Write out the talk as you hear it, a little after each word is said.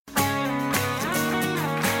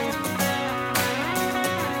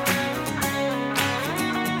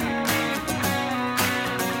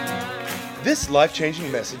This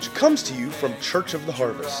life-changing message comes to you from Church of the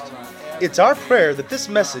Harvest. It's our prayer that this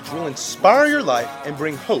message will inspire your life and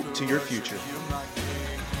bring hope to your future.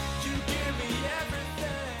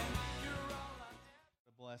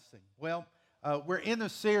 Blessing. Well, we're in a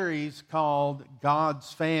series called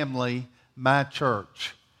God's Family, My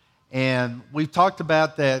Church. And we've talked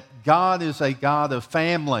about that God is a God of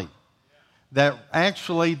family. That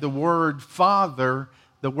actually the word father,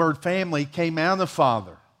 the word family came out of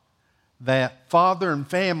father. That father and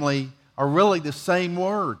family are really the same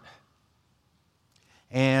word.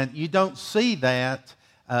 And you don't see that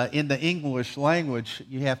in the English language.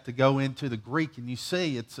 You have to go into the Greek and you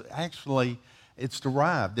see it's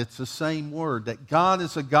derived. It's the same word. That God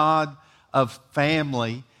is a God of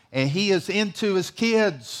family and He is into His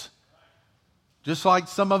kids. Just like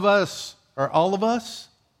some of us, or all of us,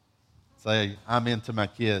 say, I'm into my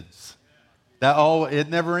kids. It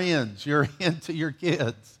never ends. You're into your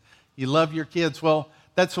kids. You love your kids. Well,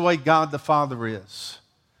 that's the way God the Father is.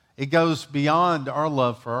 It goes beyond our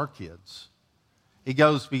love for our kids. It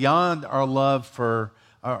goes beyond our love for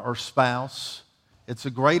our spouse. It's a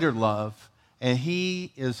greater love. And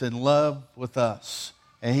He is in love with us.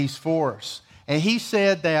 And He's for us. And He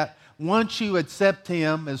said that once you accept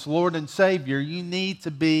Him as Lord and Savior, you need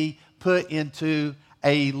to be put into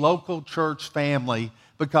a local church family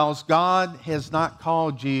because God has not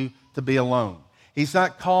called you to be alone. He's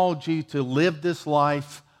not called you to live this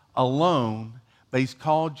life alone, but He's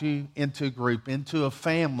called you into a group, into a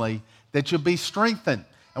family that you'll be strengthened.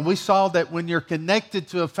 And we saw that when you're connected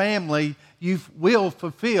to a family, you will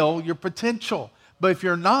fulfill your potential. But if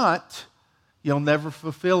you're not, you'll never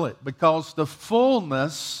fulfill it because the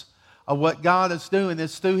fullness of what God is doing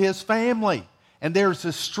is through His family. And there's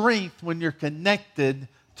a strength when you're connected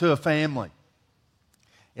to a family.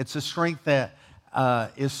 It's a strength that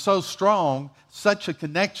is so strong, such a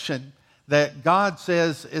connection, that God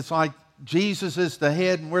says it's like Jesus is the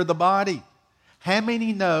head and we're the body. How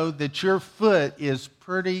many know that your foot is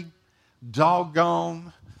pretty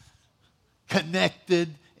doggone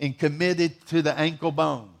connected and committed to the ankle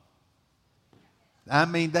bone? I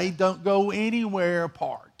mean, they don't go anywhere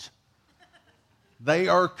apart. They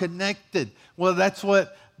are connected. Well, that's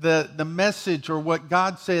what the message or what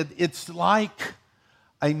God said. It's like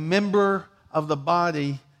a member of the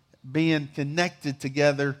body being connected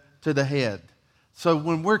together to the head. So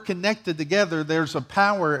when we're connected together, there's a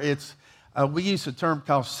power. We use a term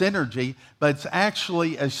called synergy, but it's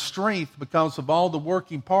actually a strength because of all the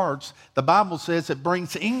working parts. The Bible says it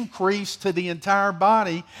brings increase to the entire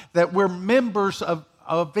body, that we're members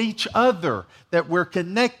of each other, that we're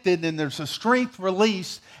connected, and there's a strength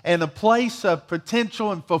release and a place of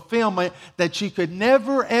potential and fulfillment that you could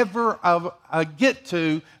never, ever get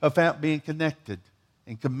to without being connected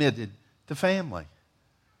and committed to family.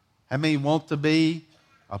 How many want to be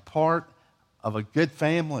a part of a good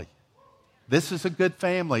family? This is a good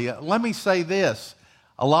family. Let me say this.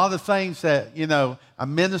 A lot of things that,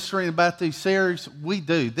 I'm ministering about these series, we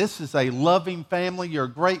do. This is a loving family. You're a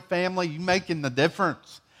great family. You're making the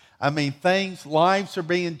difference. I mean, lives are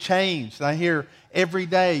being changed. I hear every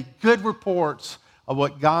day good reports of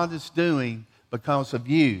what God is doing because of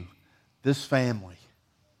you, this family.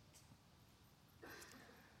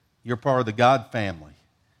 You're part of the God family.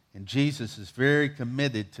 And Jesus is very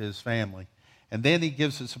committed to His family. And then He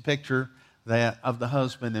gives us a picture of the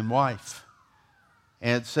husband and wife.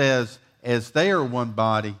 And it says, as they are one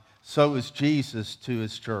body, so is Jesus to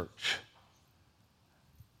His church.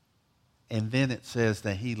 And then it says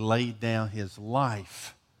that He laid down His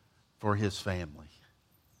life for His family.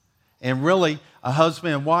 And really, a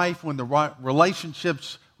husband and wife, when the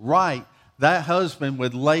relationship's right, that husband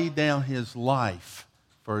would lay down his life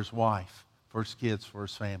for his wife, for his kids, for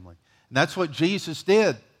his family. And that's what Jesus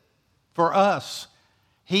did for us.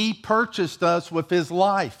 He purchased us with His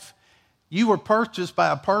life. You were purchased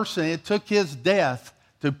by a person. It took His death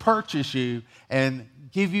to purchase you and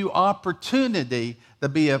give you opportunity to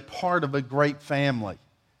be a part of a great family.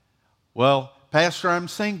 Well, Pastor, I'm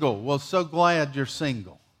single. Well, so glad you're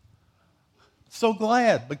single. So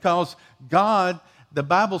glad, because God, the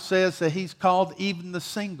Bible says that He's called even the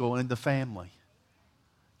single into family.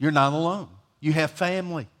 You're not alone. You have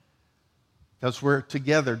family because we're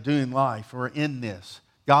together doing life. We're in this.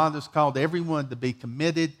 God has called everyone to be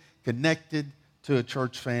committed, connected to a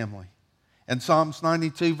church family. And Psalms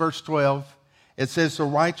 92, verse 12, it says, the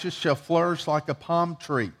righteous shall flourish like a palm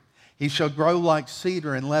tree. He shall grow like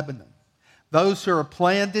cedar in Lebanon. Those who are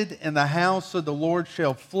planted in the house of the Lord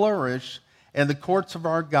shall flourish in the courts of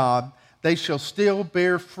our God. They shall still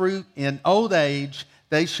bear fruit in old age.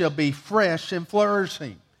 They shall be fresh and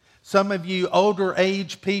flourishing. Some of you older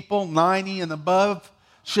age people, 90 and above,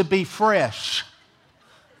 should be fresh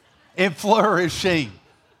and flourishing.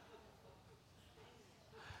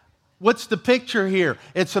 What's the picture here?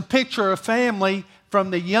 It's a picture of family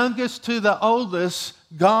from the youngest to the oldest.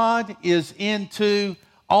 God is into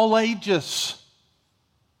all ages.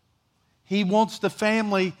 He wants the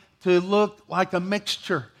family to look like a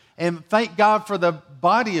mixture. And thank God for the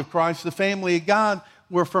body of Christ, the family of God.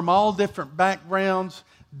 We're from all different backgrounds,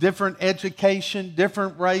 different education,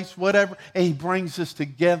 different race, whatever. And He brings us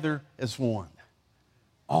together as one.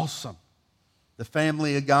 Awesome. The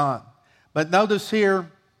family of God. But notice here,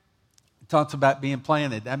 it talks about being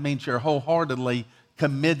planted. That means you're wholeheartedly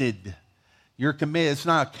committed. You're committed. It's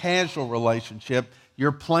not a casual relationship.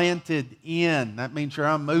 You're planted in. That means you're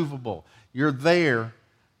unmovable. You're there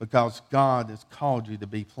because God has called you to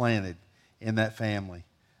be planted in that family.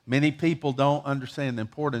 Many people don't understand the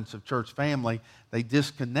importance of church family. They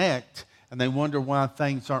disconnect and they wonder why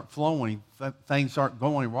things aren't flowing, things aren't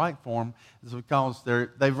going right for them. It's because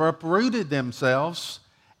they've uprooted themselves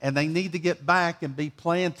and they need to get back and be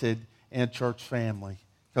planted in a church family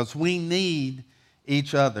because we need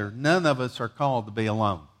each other. None of us are called to be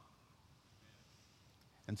alone.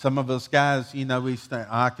 And some of us guys, we think,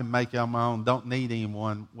 I can make it on my own, don't need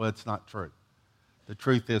anyone. Well, it's not true. The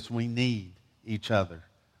truth is we need each other.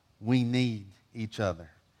 We need each other.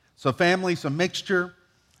 So family's a mixture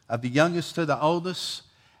of the youngest to the oldest.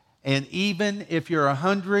 And even if you're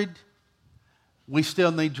 100, we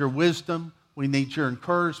still need your wisdom. We need your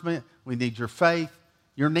encouragement. We need your faith.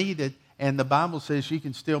 You're needed. And the Bible says you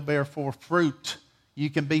can still bear forth fruit. You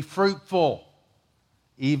can be fruitful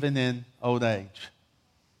even in old age.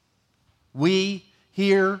 We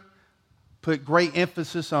here put great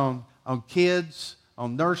emphasis on kids,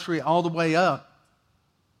 on nursery, all the way up.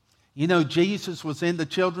 Jesus was in the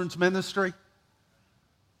children's ministry.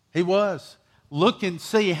 He was. Look and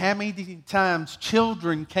see how many times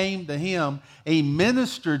children came to Him. He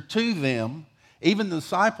ministered to them. Even the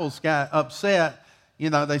disciples got upset.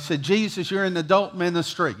 They said, Jesus, you're in adult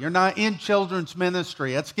ministry. You're not in children's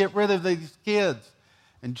ministry. Let's get rid of these kids.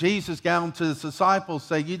 And Jesus got on to His disciples,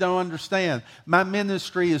 say, you don't understand. My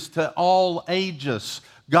ministry is to all ages.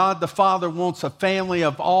 God the Father wants a family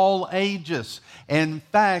of all ages. And in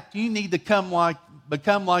fact, you need to become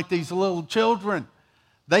like these little children.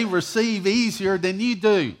 They receive easier than you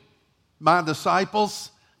do, my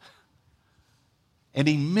disciples. And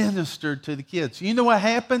He ministered to the kids. You know what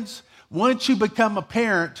happens? Once you become a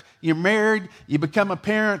parent, you're married, you become a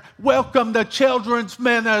parent, welcome to children's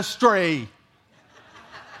ministry.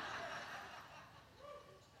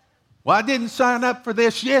 Well, I didn't sign up for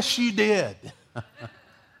this. Yes, you did.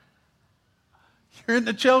 You're in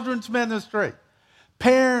the children's ministry.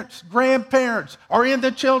 Parents, grandparents are in the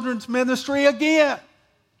children's ministry again.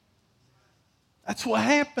 That's what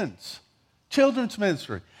happens. Children's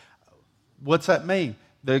ministry. What's that mean?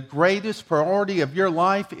 The greatest priority of your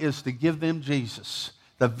life is to give them Jesus.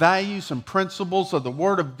 The values and principles of the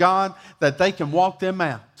Word of God that they can walk them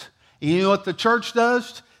out. And you know what the church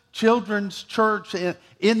does? Children's church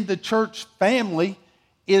in the church family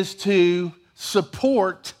is to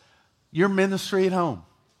support your ministry at home.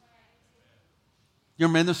 Your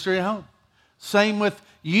ministry at home. Same with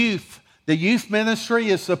youth. The youth ministry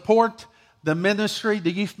is support the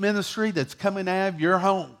youth ministry that's coming out of your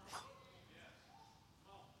home.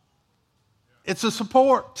 It's a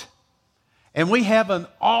support. And we have an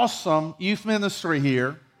awesome youth ministry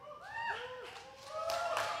here.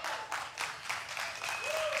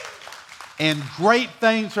 And great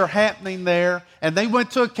things are happening there. And they went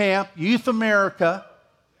to a camp, Youth America,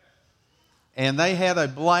 and they had a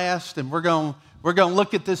blast. And we're going to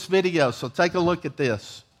look at this video. So take a look at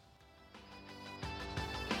this.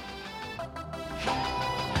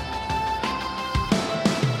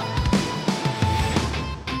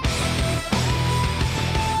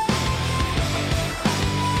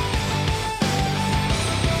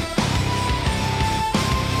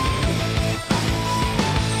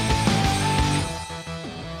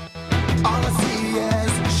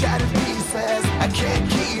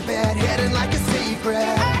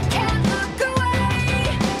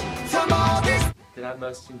 That I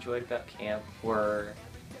most enjoyed about camp were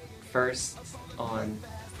first on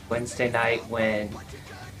Wednesday night when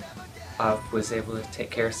I was able to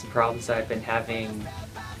take care of some problems I've been having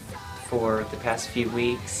for the past few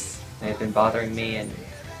weeks. They've been bothering me, and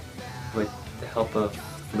with the help of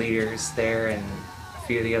leaders there and a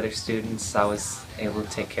few of the other students, I was able to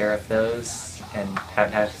take care of those and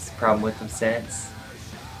haven't had a problem with them since.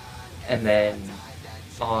 And then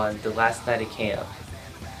on the last night of camp,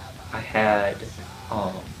 I had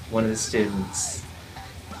one of the students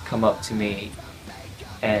come up to me,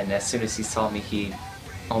 and as soon as he saw me, he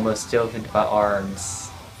almost dove into my arms.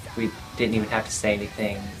 We didn't even have to say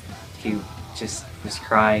anything. He just was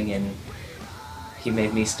crying, and he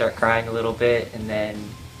made me start crying a little bit, and then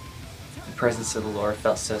the presence of the Lord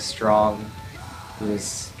felt so strong. It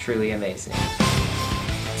was truly amazing.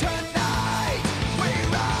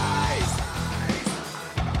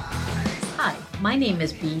 Hi, my name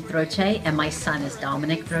is Bea Throche, and my son is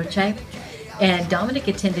Dominic Throche. And Dominic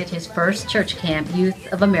attended his first church camp,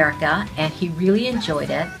 Youth of America, and he really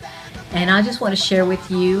enjoyed it. And I just want to share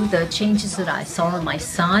with you the changes that I saw in my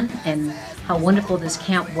son and how wonderful this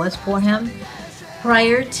camp was for him.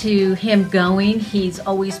 Prior to him going, he's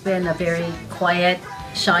always been a very quiet,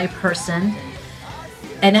 shy person.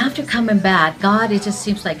 And after coming back, it just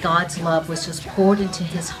seems like God's love was just poured into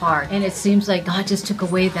his heart. And it seems like God just took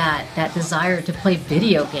away that desire to play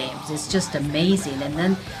video games. It's just amazing. And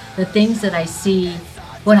then the things that I see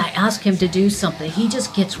when I ask him to do something, he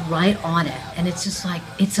just gets right on it. And it's just like,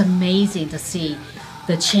 it's amazing to see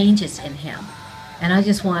the changes in him. And I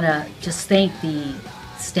just want to thank the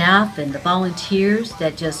staff and the volunteers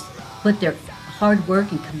that just put their hard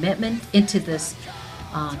work and commitment into this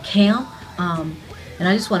camp. And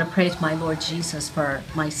I just want to praise my Lord Jesus for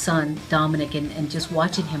my son, Dominic, and just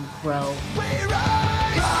watching him grow.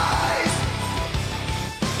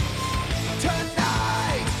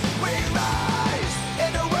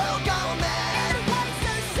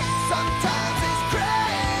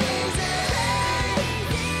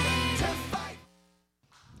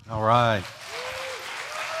 All right.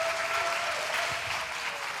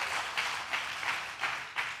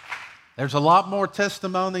 There's a lot more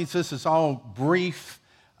testimonies. This is all brief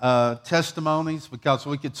testimonies because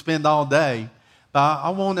we could spend all day. But I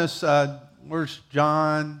want us, where's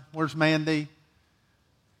John? Where's Mandy?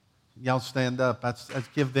 Y'all stand up. Let's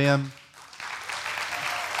give them.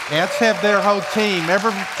 Let's have their whole team.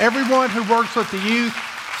 Everyone who works with the youth,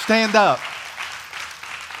 stand up.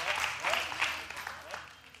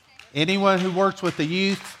 Anyone who works with the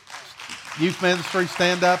youth ministry,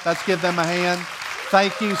 stand up. Let's give them a hand.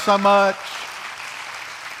 Thank you so much.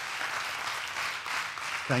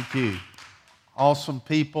 Thank you. Awesome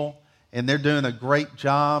people, and they're doing a great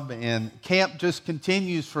job, and camp just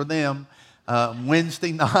continues for them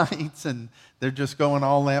Wednesday nights, and they're just going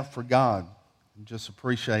all out for God. I just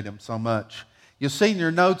appreciate them so much. You'll see in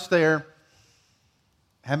your notes there,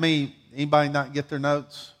 anybody not get their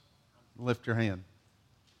notes? Lift your hand.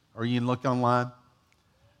 Or you can look online.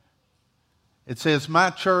 It says, my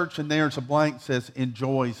church, and there's a blank that says,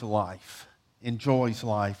 enjoys life. Enjoys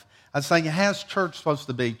life. I was saying, how's church supposed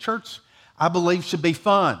to be? Church, I believe, should be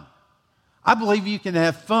fun. I believe you can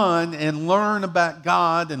have fun and learn about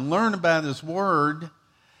God and learn about His Word.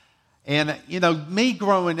 And, me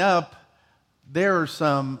growing up, there are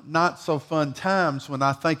some not so fun times when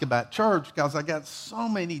I think about church because I got so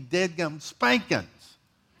many deadgum spankings.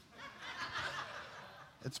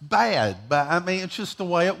 It's bad, but it's just the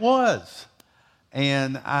way it was.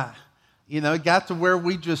 And it got to where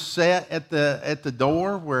we just sat at the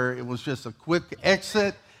door where it was just a quick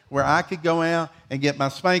exit where I could go out and get my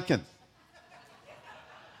spanking.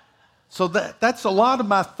 So that's a lot of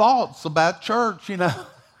my thoughts about church,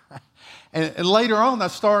 And later on, I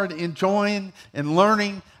started enjoying and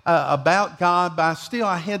learning about God, but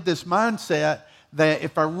I had this mindset that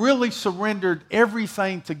if I really surrendered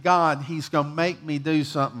everything to God, He's going to make me do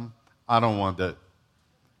something I don't want to do.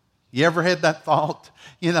 You ever had that thought?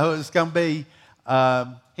 It's going to be,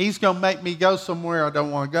 He's going to make me go somewhere I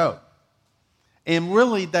don't want to go. And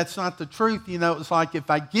really, that's not the truth. It's like if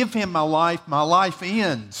I give Him my life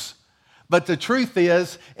ends. But the truth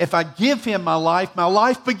is, if I give Him my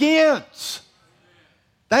life begins.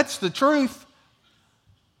 That's the truth.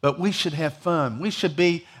 But we should have fun. We should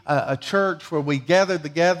be a church where we gather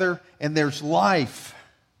together and there's life.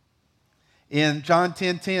 In John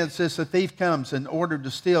 10:10, it says, the thief comes in order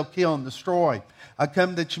to steal, kill, and destroy. I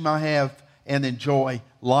come that you might have and enjoy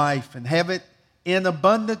life and have it in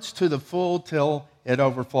abundance to the full till it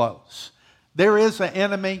overflows. There is an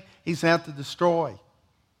enemy. He's out to destroy.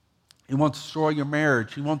 He wants to destroy your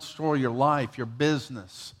marriage. He wants to destroy your life, your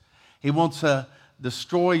business. He wants to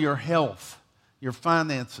destroy your health, your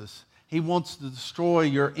finances. He wants to destroy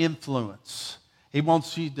your influence. He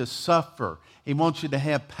wants you to suffer. He wants you to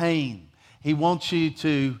have pain. He wants you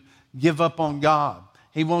to give up on God.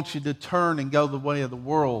 He wants you to turn and go the way of the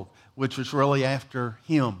world, which is really after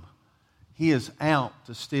Him. He is out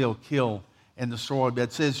to steal, kill, and destroy. But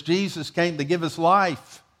it says Jesus came to give us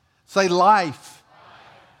life. Say life.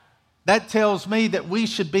 That tells me that we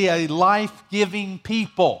should be a life-giving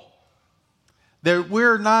people. That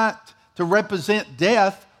we're not to represent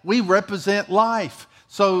death, we represent life.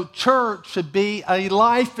 So church should be a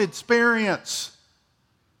life experience.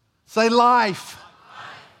 Say life.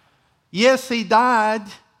 Yes, he died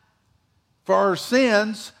for our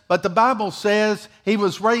sins, but the Bible says he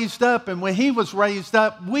was raised up, and when he was raised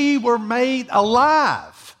up, we were made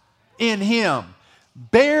alive in him,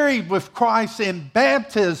 buried with Christ in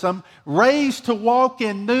baptism, raised to walk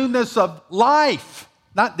in newness of life,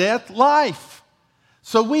 not death, life.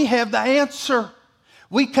 So we have the answer.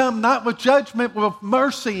 We come not with judgment, but with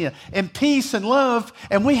mercy and peace and love,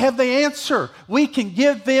 and we have the answer. We can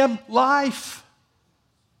give them life.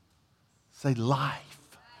 Say life.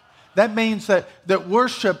 That means that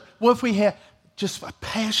worship, what if we have just a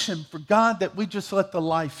passion for God that we just let the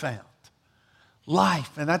life out?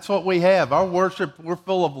 Life, and that's what we have. Our worship, we're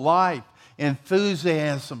full of life,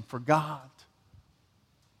 enthusiasm for God.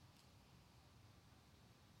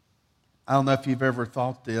 I don't know if you've ever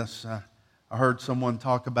thought this. I heard someone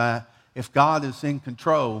talk about if God is in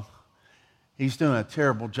control, he's doing a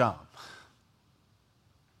terrible job.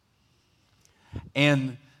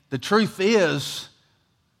 And the truth is,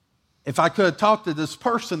 if I could have talked to this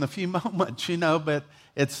person a few moments, but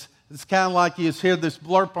it's kind of like you just hear this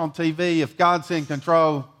blurb on TV, if God's in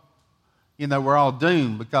control, we're all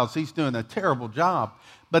doomed because he's doing a terrible job.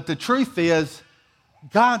 But the truth is,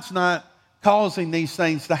 God's not causing these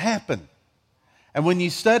things to happen. And when you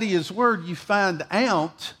study his word, you find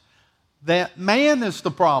out that man is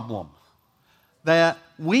the problem, that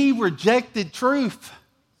we rejected truth.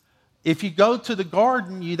 If you go to the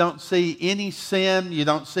garden, you don't see any sin, you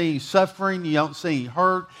don't see suffering, you don't see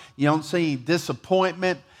hurt, you don't see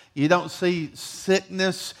disappointment, you don't see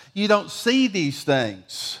sickness, you don't see these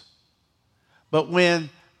things. But when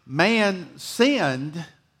man sinned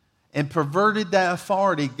and perverted that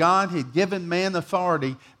authority, God had given man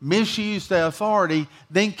authority, misused the authority,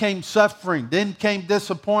 then came suffering, then came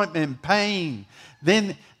disappointment and pain,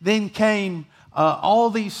 then came all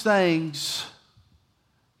these things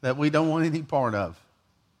that we don't want any part of.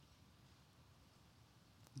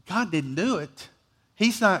 God didn't do it.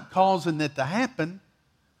 He's not causing it to happen.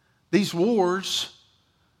 These wars,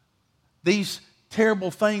 these terrible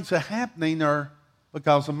things that are happening are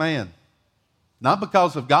because of man, not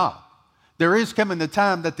because of God. There is coming a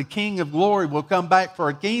time that the King of glory will come back for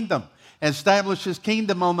a kingdom and establish his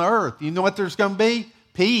kingdom on the earth. You know what there's going to be?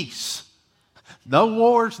 Peace. No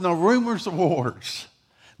wars, no rumors of wars.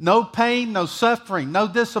 No pain, no suffering, no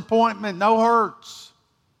disappointment, no hurts.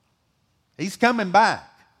 He's coming back.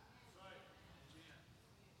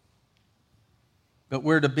 But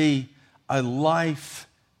we're to be a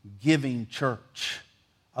life-giving church.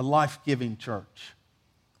 A life-giving church.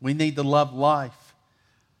 We need to love life.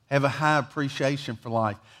 Have a high appreciation for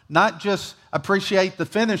life. Not just appreciate the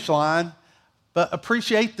finish line, but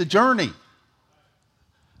appreciate the journey.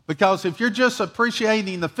 Because if you're just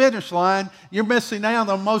appreciating the finish line, you're missing out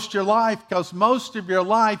on most of your life, because most of your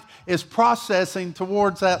life is processing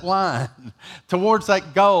towards that line, towards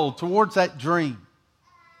that goal, towards that dream.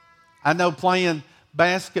 I know playing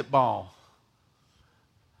basketball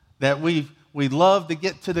that we love to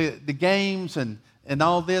get to the games and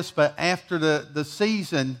all this, but after the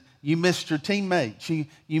season, you missed your teammates.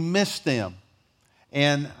 You missed them.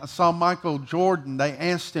 And I saw Michael Jordan. They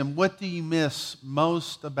asked him, what do you miss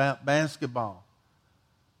most about basketball?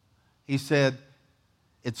 He said,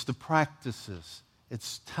 it's the practices.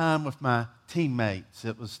 It's time with my teammates.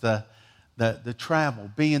 It was the travel,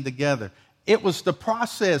 being together. It was the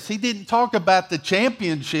process. He didn't talk about the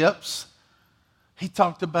championships. He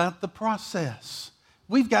talked about the process.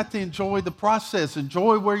 We've got to enjoy the process,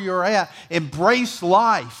 enjoy where you're at, embrace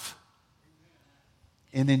life,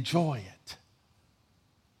 and enjoy it.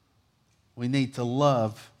 We need to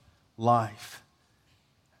love life.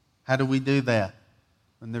 How do we do that?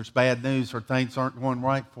 When there's bad news or things aren't going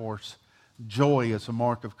right for us, joy is a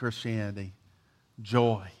mark of Christianity.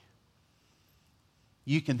 Joy.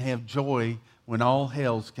 You can have joy when all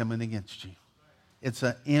hell's coming against you. It's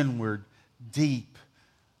an inward, deep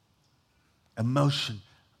emotion,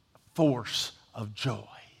 force of joy.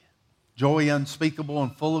 Joy unspeakable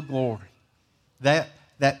and full of glory. That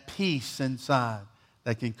peace inside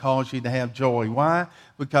that can cause you to have joy. Why?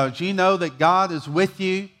 Because you know that God is with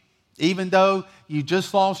you. Even though you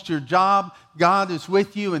just lost your job, God is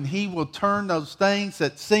with you, and He will turn those things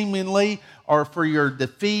that seemingly are for your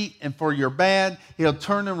defeat and for your bad, He'll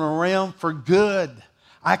turn them around for good.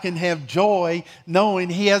 I can have joy knowing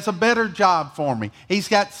He has a better job for me. He's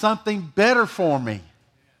got something better for me.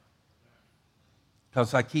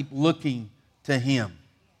 Because I keep looking to Him.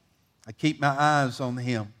 I keep my eyes on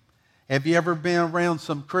Him. Have you ever been around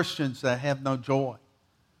some Christians that have no joy?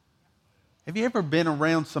 Have you ever been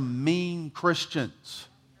around some mean Christians?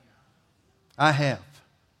 I have.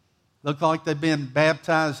 Look like they've been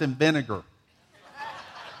baptized in vinegar.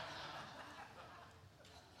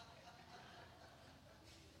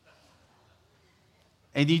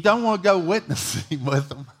 And you don't want to go witnessing with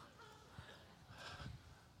them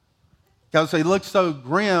because they look so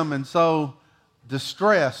grim and so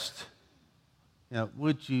distressed. You know,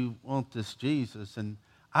 would you want this Jesus? And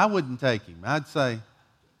I wouldn't take him. I'd say,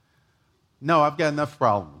 no, I've got enough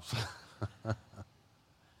problems.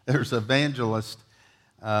 There's an evangelist.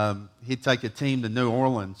 He'd take a team to New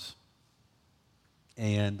Orleans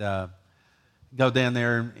and go down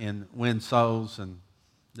there and win souls and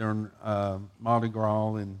during Mardi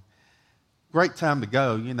Gras, and great time to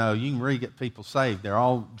go. You know, you can really get people saved. They're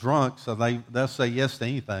all drunk, so they'll say yes to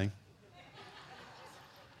anything.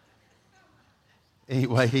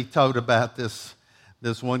 Anyway, he told about this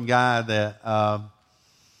one guy that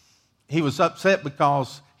he was upset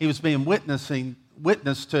because he was being witnessed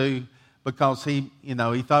to because he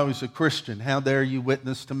thought he was a Christian. How dare you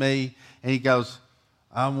witness to me? And he goes,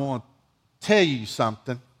 I want to tell you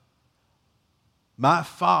something. My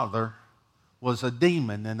father was a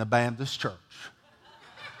demon in a Baptist church.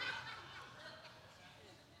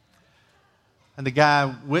 And the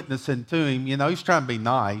guy witnessing to him, he's trying to be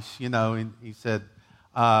nice, and he said,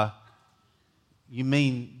 you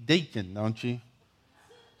mean deacon, don't you?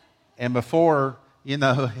 And before,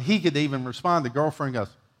 he could even respond, the girlfriend goes,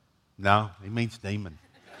 no, he means demon.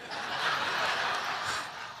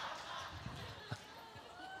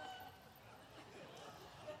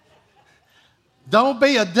 Don't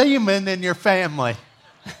be a demon in your family.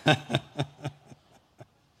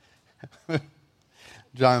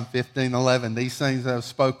 John 15:11, these things I have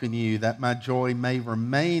spoken to you, that my joy may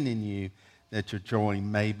remain in you, that your joy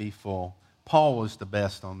may be full. Paul was the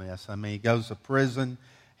best on this. I mean, he goes to prison.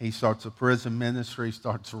 He starts a prison ministry,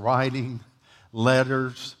 starts writing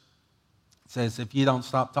letters. Says, if you don't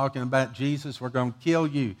stop talking about Jesus, we're going to kill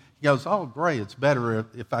you. He goes, oh, great, it's better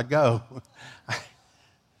if I go.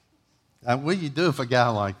 What do you do if a guy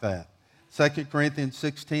like that? 2 Corinthians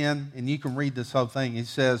 6:10, and you can read this whole thing. He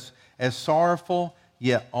says, as sorrowful,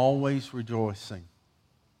 yet always rejoicing.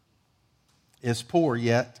 As poor,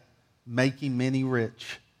 yet making many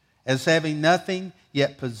rich. As having nothing,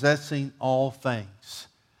 yet possessing all things.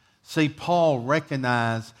 See, Paul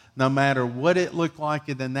recognized no matter what it looked like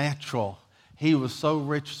in the natural, he was so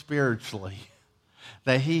rich spiritually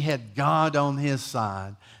that he had God on his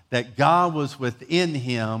side, that God was within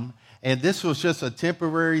him. And this was just a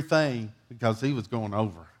temporary thing because he was going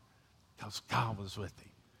over. Because God was with him.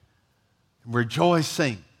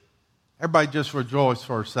 Rejoicing. Everybody just rejoice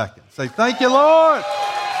for a second. Say, thank you, Lord.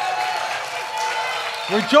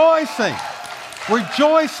 Rejoicing.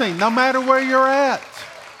 Rejoicing no matter where you're at.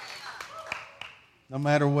 No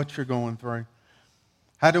matter what you're going through.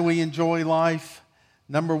 How do we enjoy life?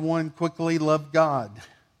 Number one, quickly love God.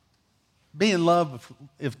 Be in love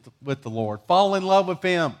with the Lord. Fall in love with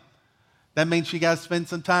Him. That means you got to spend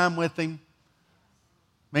some time with Him.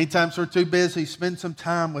 Many times we're too busy. Spend some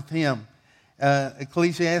time with Him.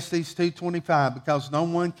 Ecclesiastes 2:25, because no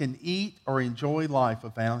one can eat or enjoy life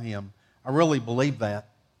without Him. I really believe that.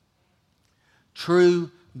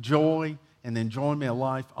 True joy and enjoyment of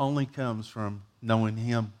life only comes from knowing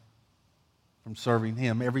Him, from serving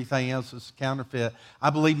Him. Everything else is counterfeit.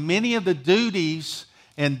 I believe many of the duties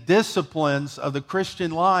and disciplines of the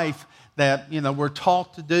Christian life that we're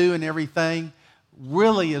taught to do and everything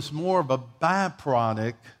really is more of a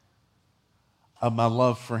byproduct of my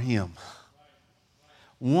love for Him.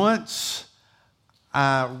 Once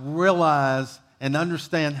I realize and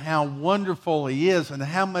understand how wonderful He is and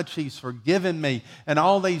how much He's forgiven me and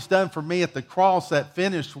all that He's done for me at the cross, that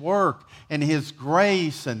finished work and His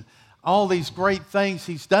grace and all these great things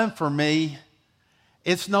He's done for me,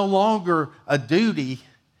 it's no longer a duty.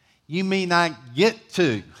 You mean I get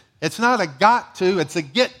to. It's not a got to, it's a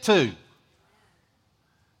get to.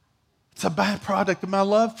 It's a byproduct of my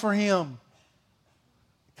love for Him.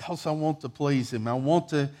 Because I want to please Him.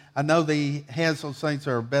 I know that He has those things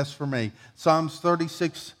that are best for me. Psalms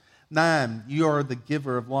 36:9, you are the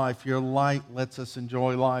giver of life. Your light lets us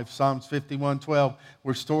enjoy life. Psalms 51:12,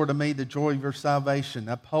 restore to me the joy of your salvation.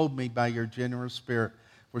 Uphold me by your generous spirit.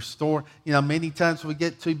 Restore. Many times we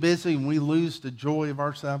get too busy and we lose the joy of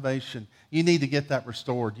our salvation. You need to get that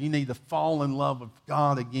restored. You need to fall in love with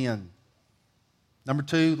God again. Number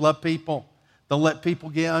two, love people. Don't let people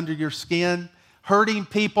get under your skin. Hurting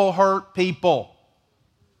people hurt people.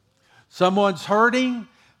 Someone's hurting,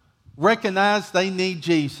 recognize they need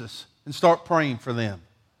Jesus and start praying for them.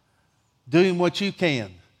 Doing what you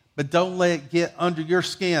can, but don't let it get under your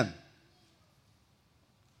skin.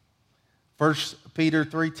 1 Peter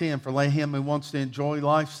 3:10, for let him who wants to enjoy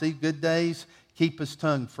life see good days, keep his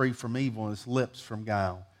tongue free from evil and his lips from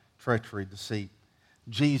guile, treachery, deceit.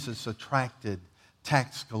 Jesus attracted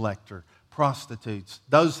tax collector, prostitutes,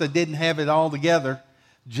 those that didn't have it all together.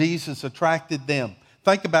 Jesus attracted them.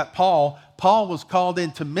 Think about Paul. Paul was called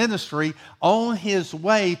into ministry on his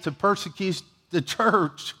way to persecute the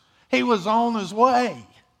church. He was on his way.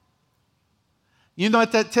 You know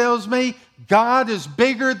what that tells me? God is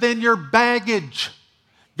bigger than your baggage.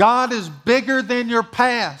 God is bigger than your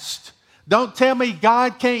past. Don't tell me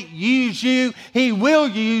God can't use you. He will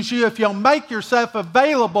use you if you'll make yourself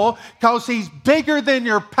available, because He's bigger than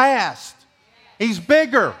your past. He's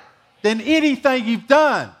bigger than anything you've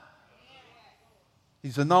done.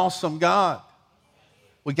 He's an awesome God.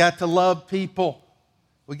 We got to love people.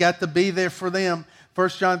 We got to be there for them. 1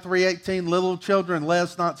 John 3:18, little children,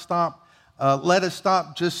 let us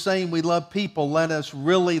stop just saying we love people. Let us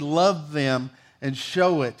really love them and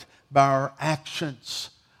show it by our actions.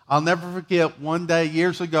 I'll never forget, one day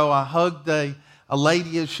years ago, I hugged a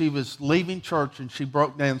lady as she was leaving church, and she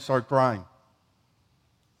broke down and started crying.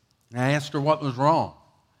 And I asked her what was wrong.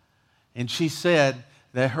 And she said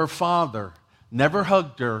that her father never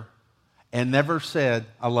hugged her and never said,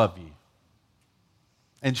 I love you.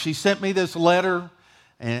 And she sent me this letter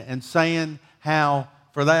and saying how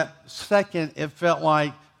for that second it felt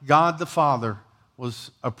like God the Father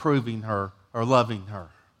was approving her or loving her.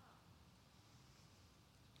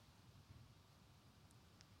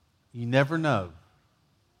 You never know.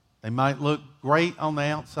 They might look great on the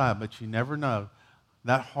outside, but you never know.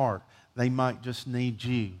 That heart, they might just need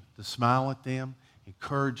you to smile at them,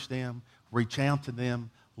 encourage them, reach out to them,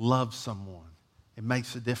 love someone. It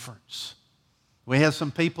makes a difference. We have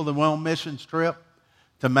some people that went on a missions trip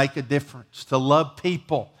to make a difference, to love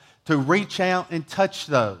people, to reach out and touch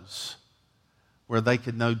those where they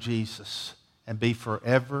could know Jesus and be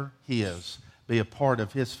forever His, be a part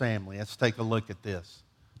of His family. Let's take a look at this.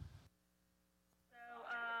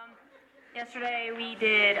 Yesterday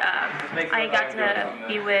I got to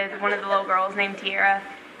be with one of the little girls named Tiara,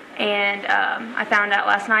 and I found out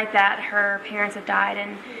last night that her parents had died,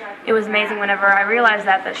 and it was amazing whenever I realized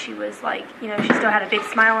that she was like, she still had a big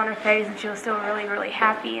smile on her face, and she was still really, really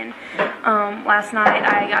happy, and last night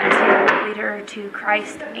I got to lead her to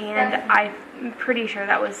Christ, and I'm pretty sure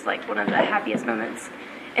that was like one of the happiest moments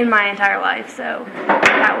in my entire life, so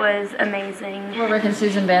that was amazing. We're Rick and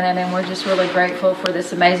Susan Bennett, and we're just really grateful for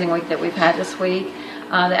this amazing week that we've had this week.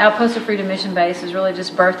 The Outpost of Freedom Mission Base is really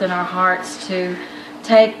just birthed in our hearts to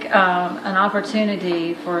take an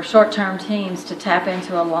opportunity for short-term teams to tap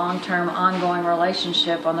into a long-term, ongoing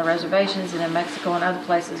relationship on the reservations and in Mexico and other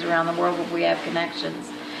places around the world where we have connections.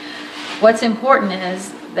 What's important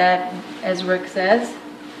is that, as Rick says,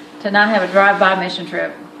 to not have a drive-by mission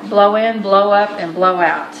trip. Blow in, blow up, and blow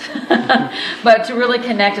out. But to really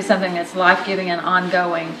connect to something that's life-giving and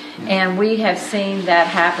ongoing. And we have seen that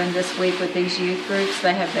happen this week with these youth groups.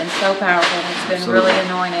 They have been so powerful, and it's been really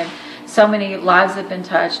anointed. So many lives have been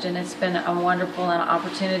touched, and it's been a wonderful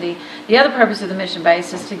opportunity. The other purpose of the mission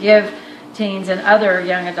base is to give teens and other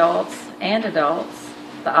young adults and adults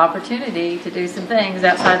the opportunity to do some things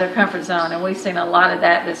outside their comfort zone, and we've seen a lot of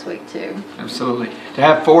that this week too. Absolutely. To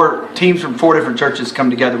have 4 teams from 4 different churches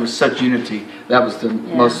come together with such unity, that was the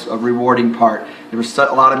most rewarding part. There was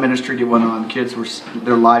a lot of ministry that went on. Kids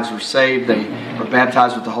their lives were saved. They were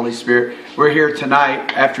baptized with the Holy Spirit. We're here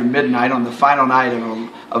tonight after midnight on the final night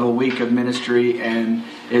of a week of ministry, and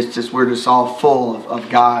we're just all full of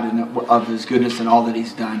God and of His goodness and all that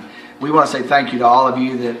He's done. We want to say thank you to all of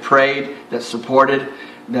you that prayed, that supported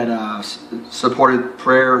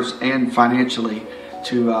prayers and financially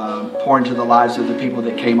to pour into the lives of the people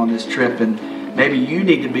that came on this trip. And maybe you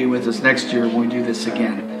need to be with us next year when we do this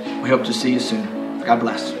again. We hope to see you soon. God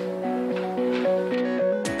bless.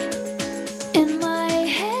 In my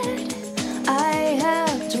head, I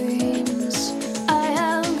have dreams. I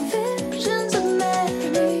have visions of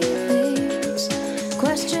many things.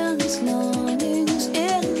 Questions, longings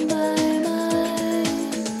in my mind.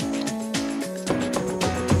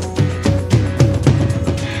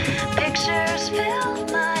 Pictures fill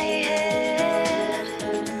my head.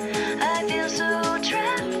 I feel so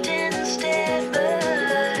trapped instead,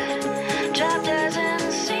 but trapped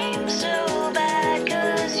doesn't seem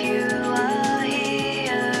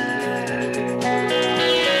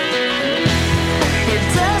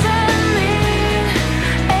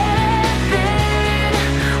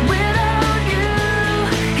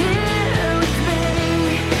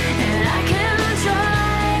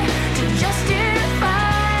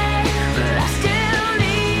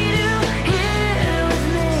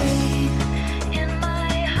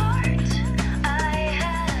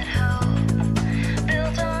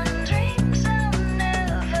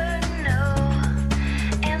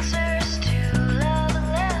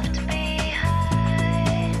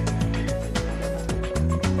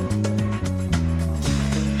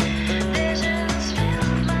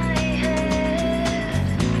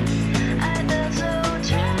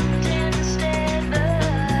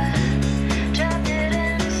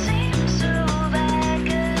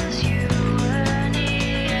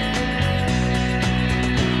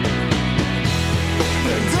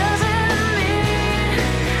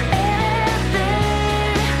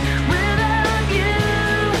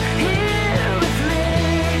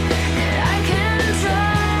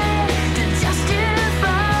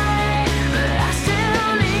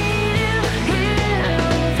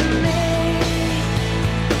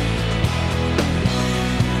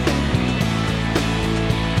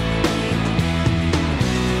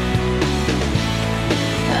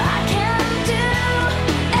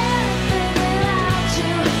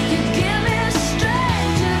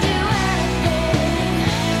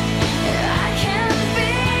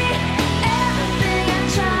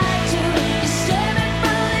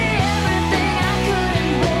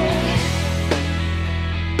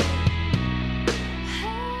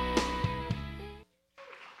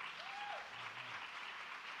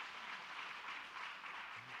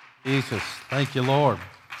Jesus, thank you, Lord.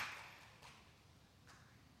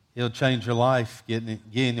 It'll change your life,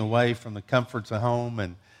 getting away from the comforts of home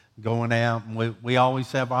and going out. And we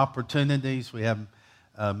always have opportunities. We have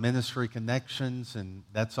ministry connections, and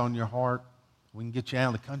that's on your heart. We can get you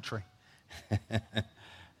out of the country. And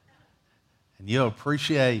you'll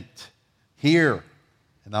appreciate here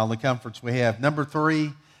and all the comforts we have. Number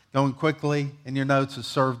 3, going quickly in your notes, is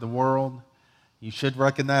serve the world. You should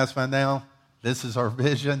recognize by now, this is our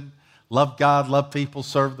vision. Love God, love people,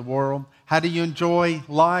 serve the world. How do you enjoy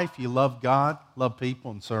life? You love God, love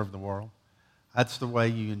people, and serve the world. That's the way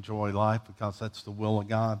you enjoy life, because that's the will of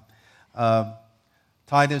God.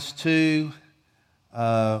 Titus 2,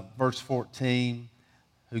 verse 14,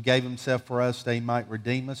 who gave himself for us that he might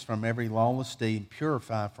redeem us from every lawless deed and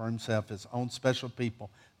purify for himself his own special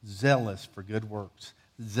people, zealous for good works.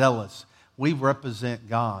 Zealous. We represent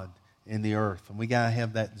God in the earth, and we got to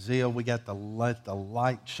have that zeal. We got to let the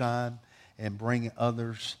light shine and bring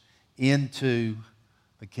others into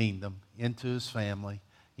the kingdom, into his family.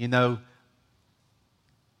 You know,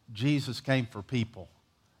 Jesus came for people,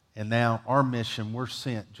 and now our mission, we're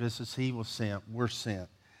sent, just as he was sent, we're sent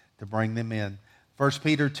to bring them in. 1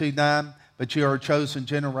 Peter 2:9, but you are a chosen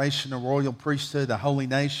generation, a royal priesthood, a holy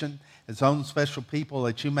nation, his own special people,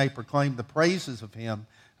 that you may proclaim the praises of him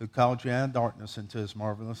who called you out of darkness into his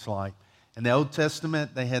marvelous light. In the Old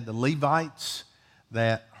Testament, they had the Levites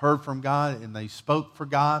that heard from God and they spoke for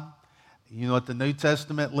God. You know what the New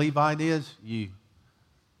Testament Levite is? You,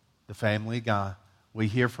 the family of God. We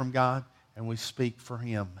hear from God and we speak for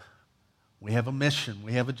him. We have a mission,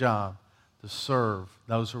 we have a job to serve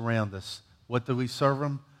those around us. What do we serve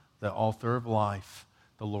them? The author of life,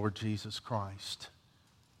 the Lord Jesus Christ.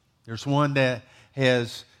 There's one that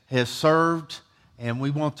has served, and we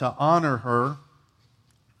want to honor her.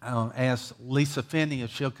 I'll ask Lisa Finney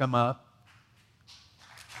if she'll come up.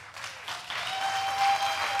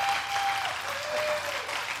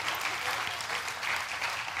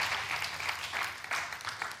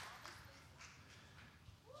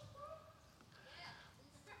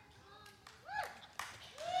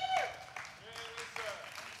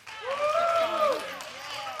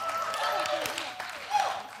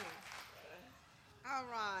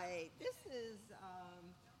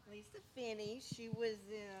 Lisa Finney. She was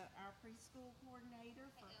our preschool coordinator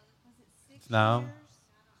for, was it 6 No.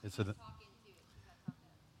 years? Is it?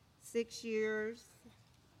 6 years.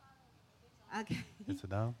 Okay. Is it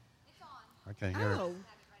down? I can't hear it.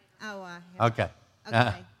 Oh, I have. Okay.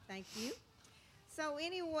 Okay, thank you. So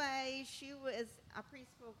anyway, she was a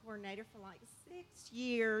preschool coordinator for like 6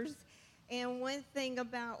 years. And one thing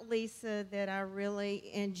about Lisa that I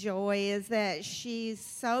really enjoy is that she's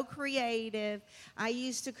so creative. I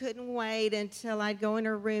used to couldn't wait until I'd go in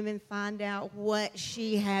her room and find out what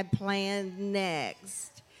she had planned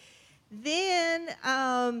next. Then,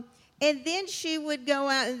 and then she would go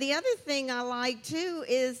out. And the other thing I like too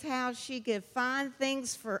is how she could find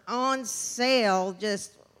things for on sale.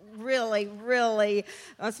 Just really, really,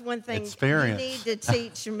 that's one thing Experience. you need to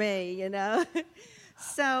teach me, you know.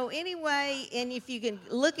 So anyway, and if you can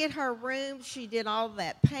look at her room, she did all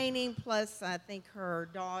that painting, plus I think her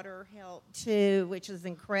daughter helped too, which is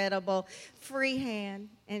incredible. Freehand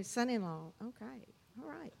and son-in-law. Okay, all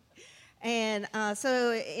right. And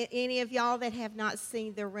so any of y'all that have not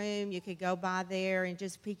seen the room, you could go by there and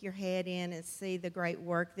just peek your head in and see the great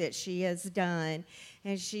work that she has done.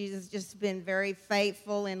 And she's just been very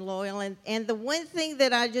faithful and loyal. And the one thing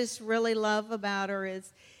that I just really love about her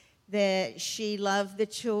is that she loved the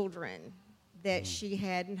children that she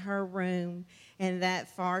had in her room, and that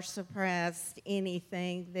far surpassed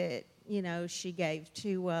anything that, you know, she gave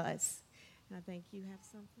to us. And I think you have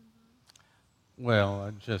something, Bob? Well,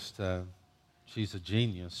 I just, she's a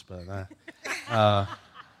genius, but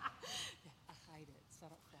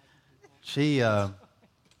she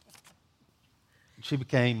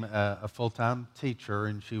became a full-time teacher,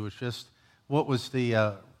 and she was just, what was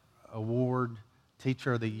the award?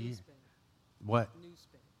 Teacher of the year? What? News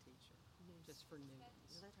sped teacher, just for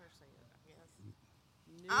news. Let her say it.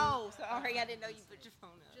 Yes. Oh, sorry, I didn't know you put your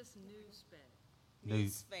phone up. Just news sped.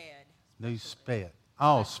 News sped. News sped.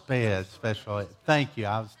 Oh, sped, special ed. Thank you.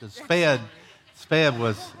 I was the sped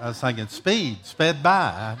was, I was thinking speed, sped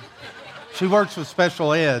by. She works with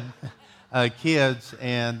special ed kids,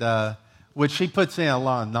 and which she puts in a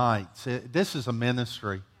lot of nights. This is a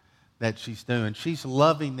ministry that she's doing. She's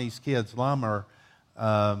loving these kids. Lummer,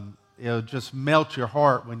 it'll just melt your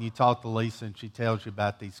heart when you talk to Lisa and she tells you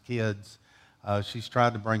about these kids. She's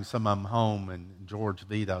tried to bring some of them home, and George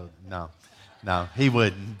vetoed. No, he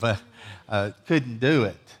wouldn't, but couldn't do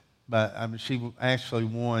it. But I mean, she actually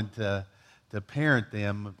wanted parent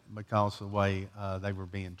them because of the way they were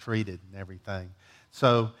being treated and everything.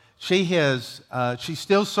 So she's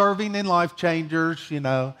still serving in Life Changers,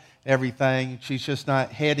 everything. She's just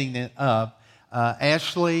not heading it up.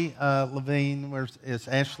 Ashley Levine, where is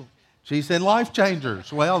Ashley? She's in Life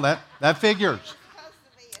Changers. Well, that figures.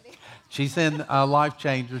 She's in Life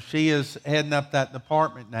Changers. She is heading up that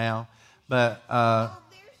department now. But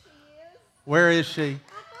where is she?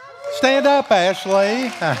 Stand up, Ashley.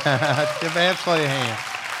 Give Ashley a hand.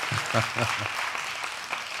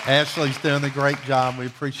 Ashley's doing a great job. We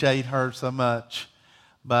appreciate her so much.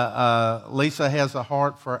 But Lisa has a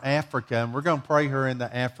heart for Africa, and we're going to pray her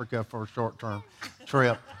into Africa for a short-term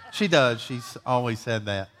trip. She does. She's always said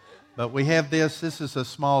that. But we have this. This is a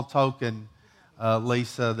small token,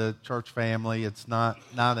 Lisa, the church family. It's not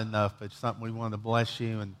enough. It's something we want to bless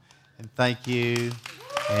you and thank you.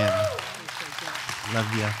 And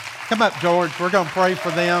love you. Come up, George. We're going to pray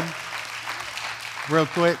for them real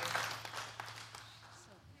quick.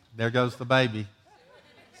 There goes the baby.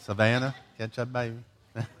 Savannah, catch that baby.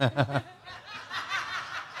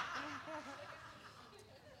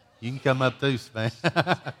 You can come up too,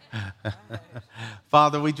 Savannah.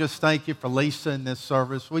 Father, we just thank you for Lisa in this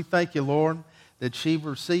service. We thank you, Lord, that she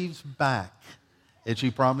receives back, as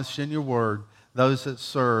you promised in your word, those that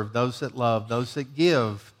serve, those that love, those that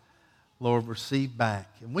give, Lord, receive back.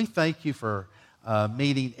 And we thank you for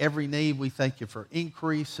meeting every need. We thank you for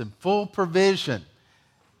increase and full provision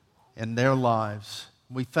in their lives.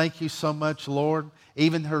 We thank you so much, Lord.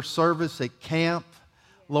 Even her service at camp,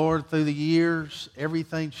 Lord, through the years,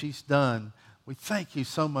 everything she's done. We thank you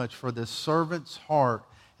so much for this servant's heart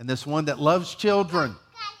and this one that loves children.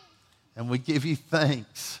 And we give you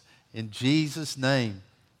thanks in Jesus' name.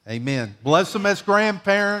 Amen. Bless them as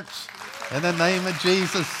grandparents in the name of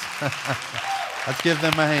Jesus. Let's give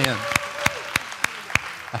them a hand.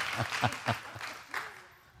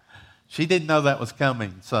 She didn't know that was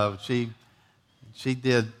coming, so she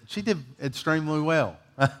did extremely well.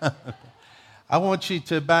 I want you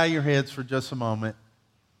to bow your heads for just a moment.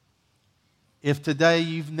 If today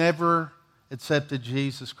you've never accepted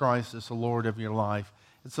Jesus Christ as the Lord of your life,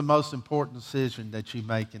 it's the most important decision that you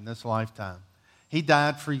make in this lifetime. He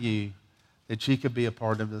died for you that you could be a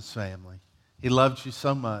part of this family. He loves you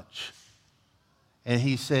so much. And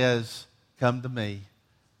he says, come to me.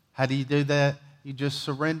 How do you do that? You just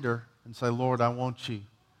surrender and say, Lord, I want you.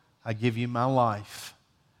 I give you my life.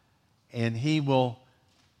 And he will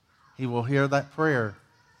hear that prayer,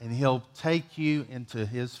 and he'll take you into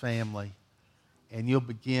his family, and you'll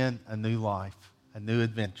begin a new life, a new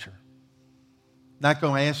adventure. Not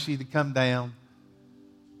going to ask you to come down,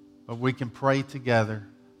 but we can pray together.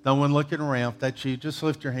 No one looking around. If that's you, just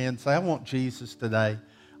lift your hand and say, I want Jesus today.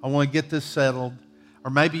 I want to get this settled.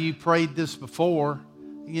 Or maybe you prayed this before.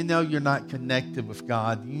 You know you're not connected with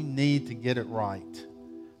God. You need to get it right.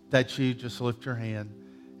 If that's you, just lift your hand,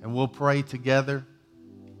 and we'll pray together.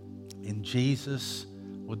 And Jesus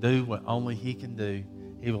will do what only he can do.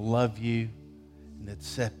 He will love you and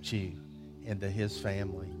accept you into his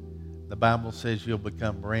family. The Bible says you'll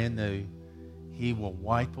become brand new. He will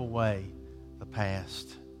wipe away the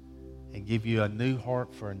past and give you a new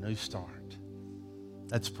heart for a new start.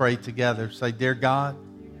 Let's pray together. Say, dear God,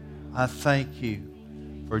 I thank you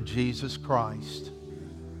for Jesus Christ.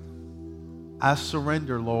 I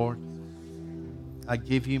surrender, Lord. I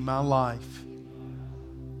give you my life.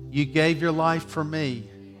 You gave your life for me.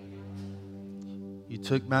 You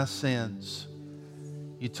took my sins.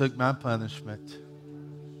 You took my punishment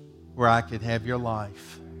where I could have your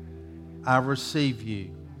life. I receive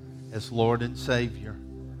you as Lord and Savior.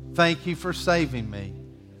 Thank you for saving me.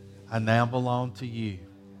 I now belong to you.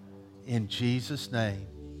 In Jesus' name,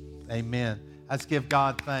 amen. Let's give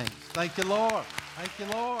God thanks. Thank you, Lord. Thank you,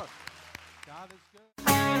 Lord. God is good.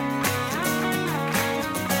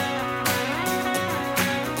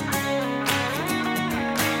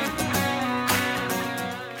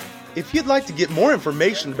 If you'd like to get more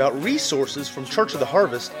information about resources from Church of the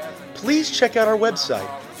Harvest, please check out our website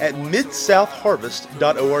at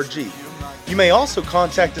midsouthharvest.org. You may also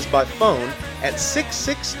contact us by phone at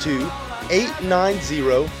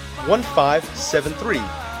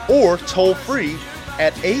 662-890-1573 or toll free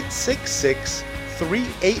at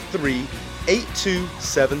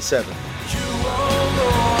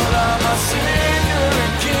 866-383-8277.